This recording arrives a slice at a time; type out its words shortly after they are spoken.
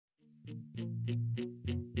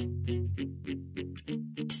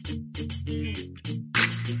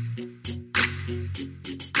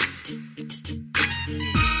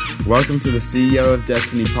Welcome to the CEO of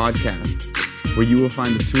Destiny podcast, where you will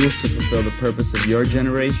find the tools to fulfill the purpose of your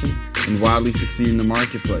generation and wildly succeed in the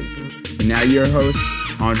marketplace. And now your host,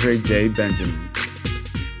 Andre J. Benjamin.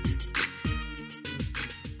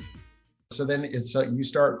 So then you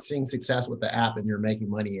start seeing success with the app and you're making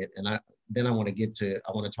money. And I want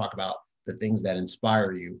to talk about the things that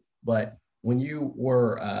inspire you. But when you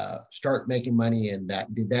were start making money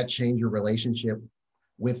did that change your relationship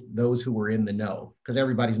with those who were in the know? Because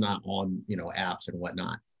everybody's not on, apps and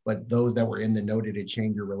whatnot, but those that were in the know, did it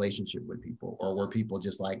change your relationship with people? Or were people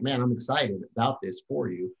just like, man, I'm excited about this for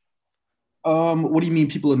you? What do you mean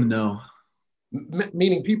people in the know?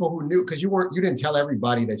 Meaning people who knew, because you didn't tell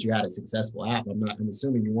everybody that you had a successful app. I'm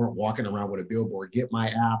assuming you weren't walking around with a billboard, get my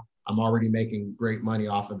app. I'm already making great money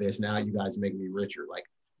off of this. Now you guys make me richer. Like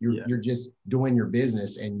you're just doing your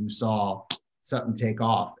business and you saw something take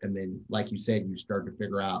off. And then, like you said, you start to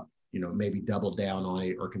figure out, maybe double down on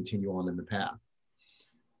it or continue on in the path.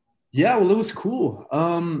 Yeah, well, it was cool.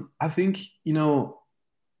 I think,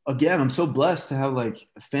 again, I'm so blessed to have like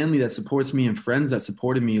a family that supports me and friends that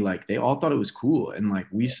supported me. Like they all thought it was cool. And like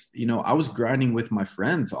I was grinding with my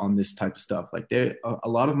friends on this type of stuff. Like a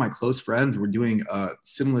lot of my close friends were doing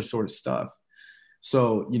similar sort of stuff.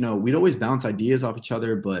 So, we'd always bounce ideas off each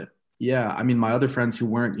other. But yeah, I mean, my other friends who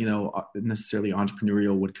weren't, necessarily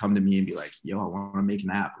entrepreneurial would come to me and be like, yo, I want to make an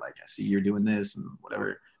app. Like I see you're doing this and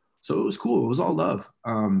whatever. So it was cool. It was all love.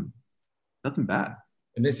 Nothing bad.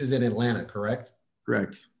 And this is in Atlanta, correct?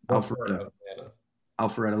 Correct. Alpharetta,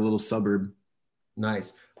 a little suburb.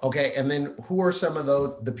 Nice. Okay. And then who are some of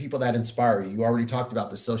the people that inspire you? You already talked about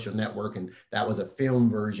The Social Network, and that was a film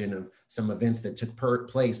version of some events that took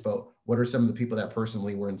place, but what are some of the people that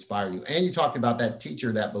personally were inspiring you? And you talked about that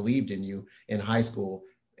teacher that believed in you in high school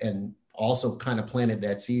and also kind of planted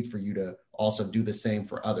that seed for you to also do the same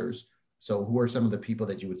for others. So who are some of the people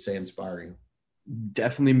that you would say inspire you?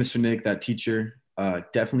 Definitely Mr. Nick, that teacher,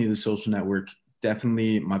 definitely The Social Network,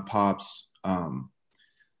 definitely my pops.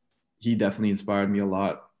 He definitely inspired me a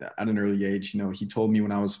lot at an early age. He told me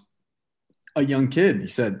when I was a young kid, he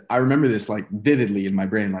said, I remember this like vividly in my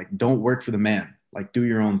brain, like, don't work for the man, like do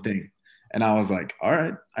your own thing. And I was like, all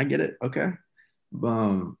right, I get it. Okay.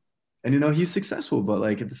 And he's successful, but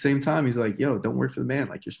like at the same time, he's like, yo, don't work for the man.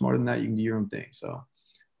 Like you're smarter than that. You can do your own thing. So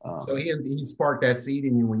he sparked that seed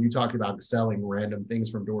in you when you talked about selling random things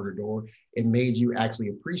from door to door. It made you actually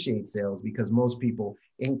appreciate sales, because most people,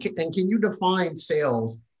 and can you define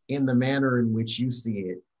sales in the manner in which you see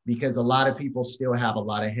it? Because a lot of people still have a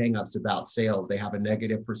lot of hangups about sales. They have a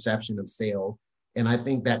negative perception of sales. And I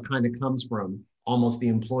think that kind of comes from almost the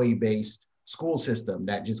employee-based school system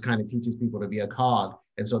that just kind of teaches people to be a cog.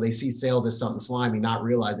 And so they see sales as something slimy, not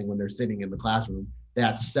realizing when they're sitting in the classroom,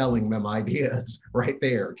 that's selling them ideas right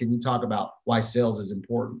there. Can you talk about why sales is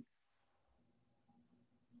important?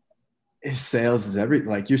 Sales is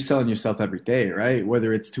like you're selling yourself every day, right?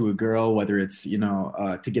 Whether it's to a girl, whether it's,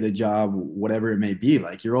 to get a job, whatever it may be,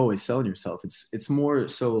 like you're always selling yourself. It's more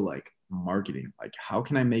so like marketing. Like, how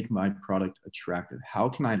can I make my product attractive? How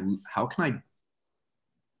can I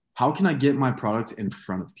get my product in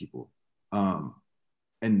front of people?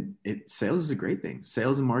 And sales is a great thing.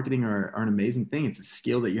 Sales and marketing are an amazing thing. It's a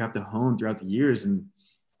skill that you have to hone throughout the years. And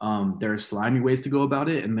there are slimy ways to go about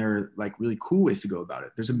it, and there are like really cool ways to go about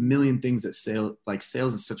it. There's a million things that sales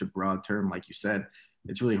is such a broad term. Like you said,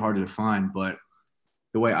 it's really hard to define, but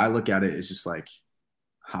the way I look at it is just like,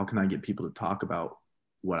 how can I get people to talk about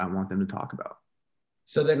what I want them to talk about?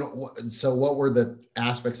 So what were the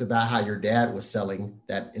aspects about how your dad was selling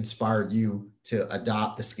that inspired you to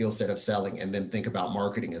adopt the skill set of selling and then think about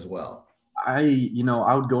marketing as well? I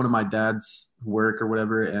would go into my dad's work or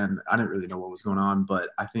whatever, and I didn't really know what was going on, but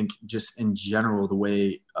I think just in general, the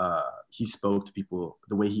way he spoke to people,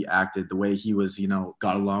 the way he acted, the way he was,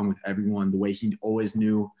 got along with everyone, the way he always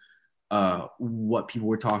knew what people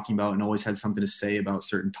were talking about and always had something to say about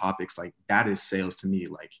certain topics, like that is sales to me.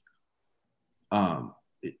 Like,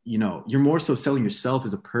 you're more so selling yourself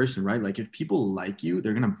as a person, right? Like if people like you,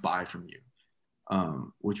 they're going to buy from you,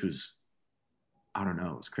 which was, I don't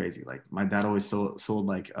know, it's crazy. Like my dad always sold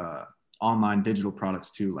like online digital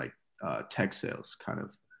products too, like tech sales kind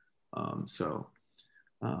of. So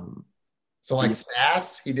like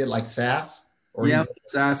SaaS, he did like SaaS? Or yeah,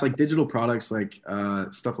 SaaS, like digital products, like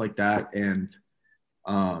stuff like that. And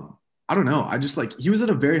I don't know. I just like, he was at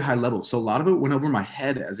a very high level. So a lot of it went over my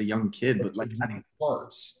head as a young kid, but like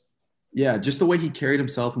parts. Yeah, just the way he carried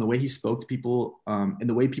himself and the way he spoke to people, and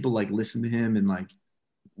the way people like listened to him and like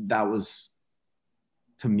that was,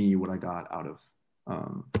 to me, what I got out of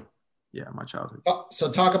my childhood. So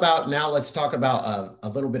let's talk about a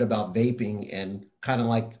little bit about vaping and kind of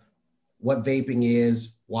like what vaping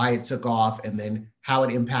is, why it took off, and then how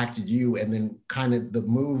it impacted you, and then kind of the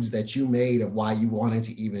moves that you made of why you wanted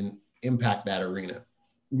to even impact that arena.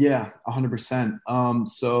 Yeah, 100%.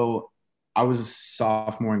 So I was a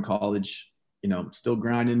sophomore in college, still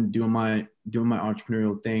grinding, doing my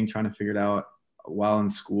entrepreneurial thing, trying to figure it out while in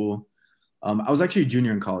school. I was actually a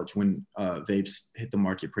junior in college when vapes hit the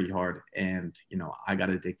market pretty hard, and I got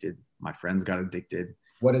addicted. My friends got addicted.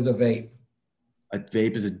 What is a vape? A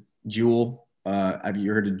vape is a Juul. Have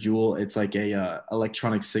you heard of Juul? It's like a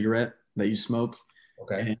electronic cigarette that you smoke.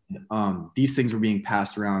 Okay. And these things were being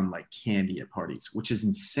passed around like candy at parties, which is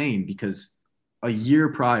insane because a year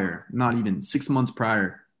prior, not even 6 months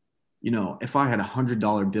prior, if I had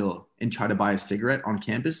 $100 bill and tried to buy a cigarette on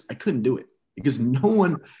campus, I couldn't do it because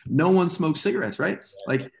no one smokes cigarettes, right?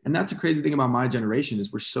 Like, and that's the crazy thing about my generation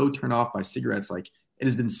is we're so turned off by cigarettes. Like, it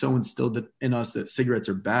has been so instilled in us that cigarettes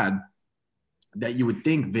are bad that you would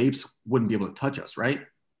think vapes wouldn't be able to touch us, right?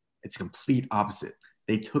 It's complete opposite.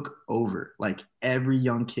 They took over. Like, every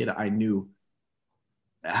young kid I knew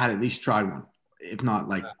had at least tried one, if not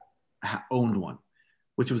like owned one,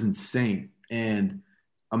 which was insane. And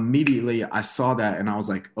immediately I saw that and I was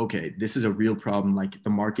like, okay, this is a real problem. Like, the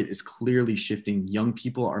market is clearly shifting. Young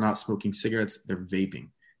people are not smoking cigarettes, they're vaping.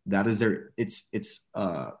 That is it's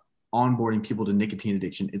onboarding people to nicotine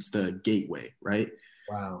addiction. It's the gateway, right?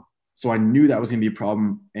 Wow. So I knew that was going to be a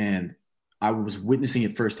problem, and I was witnessing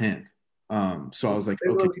it firsthand. So I was like,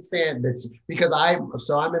 okay. Really saying this because I'm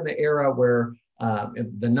in the era where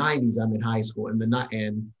in the 90s, I'm in high school,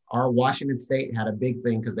 and our Washington State had a big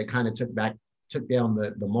thing because they kind of took down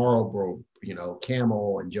the Marlboro,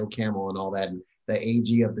 Camel and Joe Camel and all that. And the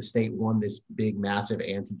AG of the state won this big, massive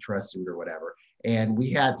antitrust suit or whatever. And we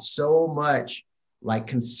had so much like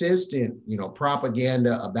consistent,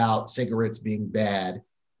 propaganda about cigarettes being bad.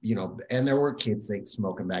 And there were kids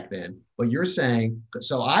smoking back then. But you're saying,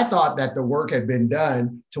 so I thought that the work had been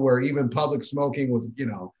done to where even public smoking was,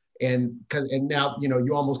 and now,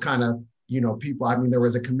 you almost kind of, people, I mean, there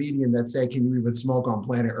was a comedian that said, can you even smoke on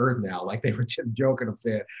planet Earth now? Like, they were just joking of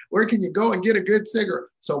saying, where can you go and get a good cigarette?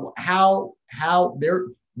 So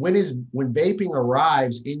when vaping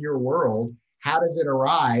arrives in your world, how does it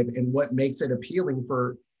arrive and what makes it appealing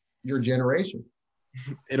for your generation?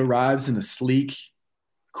 It arrives in a sleek,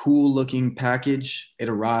 cool looking package. It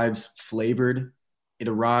arrives flavored. It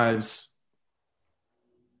arrives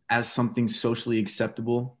as something socially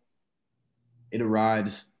acceptable. It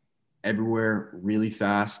arrives everywhere really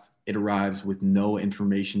fast. It arrives with no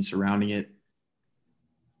information surrounding it.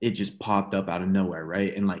 It just popped up out of nowhere,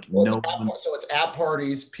 right? And like, so it's at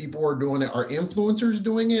parties, people are doing it. Are influencers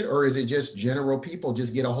doing it, or is it just general people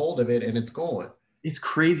just get a hold of it and it's going? It's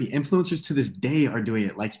crazy. Influencers to this day are doing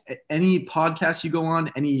it. Like, any podcast you go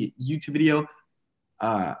on, any YouTube video,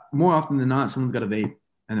 more often than not, someone's got a vape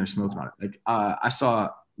and they're smoking on it. Like, I saw,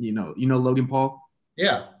 Logan Paul?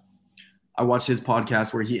 Yeah. I watched his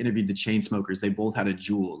podcast where he interviewed the chain smokers. They both had a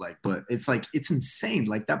Juul, but it's insane.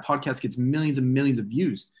 Like, that podcast gets millions and millions of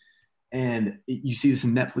views. And you see this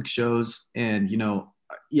in Netflix shows and,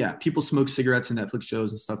 people smoke cigarettes in Netflix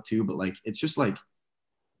shows and stuff too. But like, it's just like,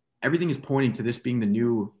 everything is pointing to this being the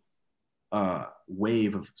new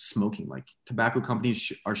wave of smoking. Like, tobacco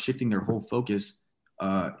companies are shifting their whole focus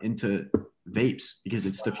into vapes because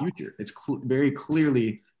it's the future. It's very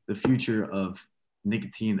clearly the future of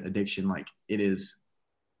nicotine addiction. Like, it is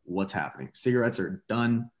what's happening. Cigarettes are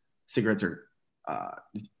done. Cigarettes are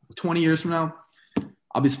 20 years from now,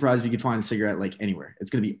 I'll be surprised if you could find a cigarette like anywhere. It's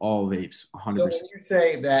going to be all vapes, 100%. So when you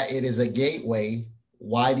say that it is a gateway,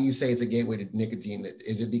 why do you say it's a gateway to nicotine?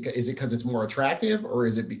 Is it because it's more attractive, or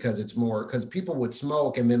is it because it's more, because people would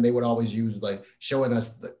smoke and then they would always use like showing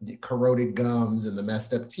us the corroded gums and the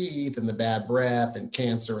messed up teeth and the bad breath and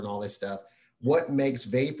cancer and all this stuff. What makes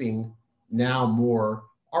vaping now more,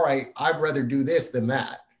 all right, I'd rather do this than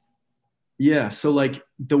that? Yeah. So like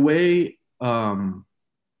the way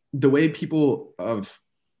people of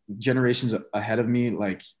generations ahead of me,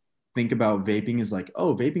 like, think about vaping is like,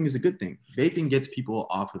 oh, vaping is a good thing. Vaping gets people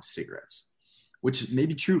off of cigarettes, which may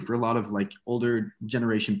be true for a lot of like older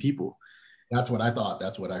generation people. That's what I thought.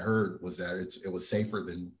 That's what I heard, was that it was safer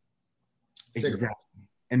than cigarettes. Exactly.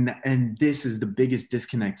 And this is the biggest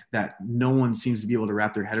disconnect that no one seems to be able to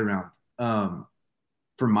wrap their head around.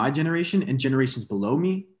 For my generation and generations below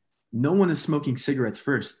me, no one is smoking cigarettes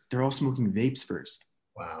first. They're all smoking vapes first.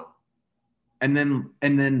 Wow. And then,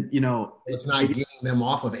 it's not getting them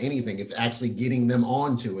off of anything. It's actually getting them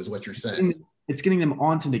onto, is what you're saying. it's getting them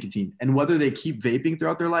onto nicotine. And whether they keep vaping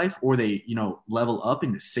throughout their life or they, level up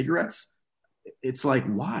into cigarettes, it's like,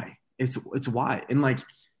 why? It's why. And like,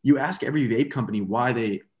 you ask every vape company why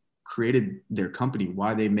they created their company,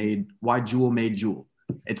 why Juul made Juul.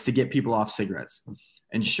 It's to get people off cigarettes.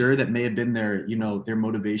 And sure, that may have been their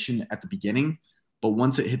motivation at the beginning, but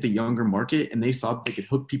once it hit the younger market and they saw that they could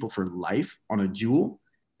hook people for life on a Juul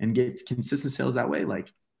and get consistent sales that way,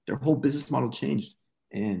 like their whole business model changed.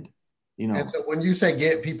 And, And so when you say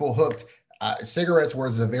get people hooked, cigarettes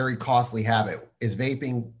was a very costly habit. Is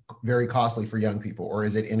vaping very costly for young people, or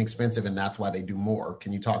is it inexpensive and that's why they do more?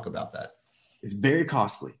 Can you talk about that? It's very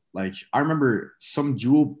costly. Like I remember some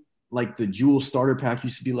Juul, like the Juul starter pack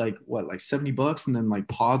used to be like $70, and then like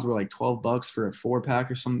pods were like $12 for a 4-pack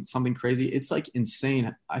or something crazy. It's like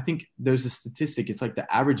insane. I think there's a statistic. It's like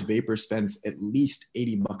the average vapor spends at least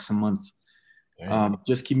 $80 a month,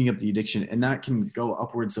 just keeping up the addiction, and that can go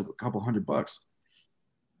upwards of a couple $100.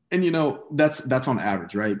 And that's on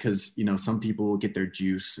average, right? Because some people get their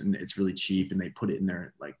juice and it's really cheap and they put it in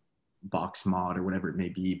their like box mod or whatever it may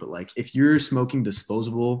be. But like if you're smoking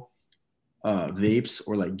disposable vapes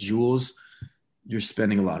or like Juuls, you're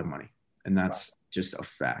spending a lot of money, and that's just a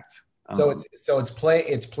fact.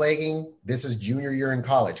 It's plaguing. This is junior year in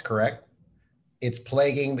college, correct? It's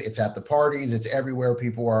plaguing. It's at the parties. It's everywhere.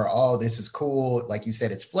 People are, oh, this is cool. Like you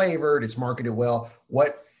said, it's flavored. It's marketed well.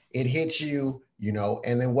 What it hits you,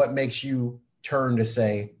 and then what makes you turn to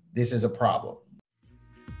say this is a problem?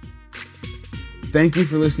 Thank you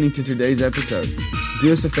for listening to today's episode.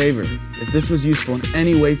 Do us a favor. If this was useful in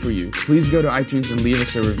any way for you, please go to iTunes and leave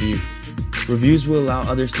us a review. Reviews will allow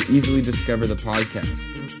others to easily discover the podcast.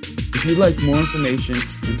 If you'd like more information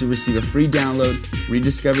and to receive a free download,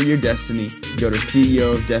 Rediscover Your Destiny, go to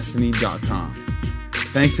ceoofdestiny.com.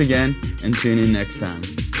 Thanks again, and tune in next time.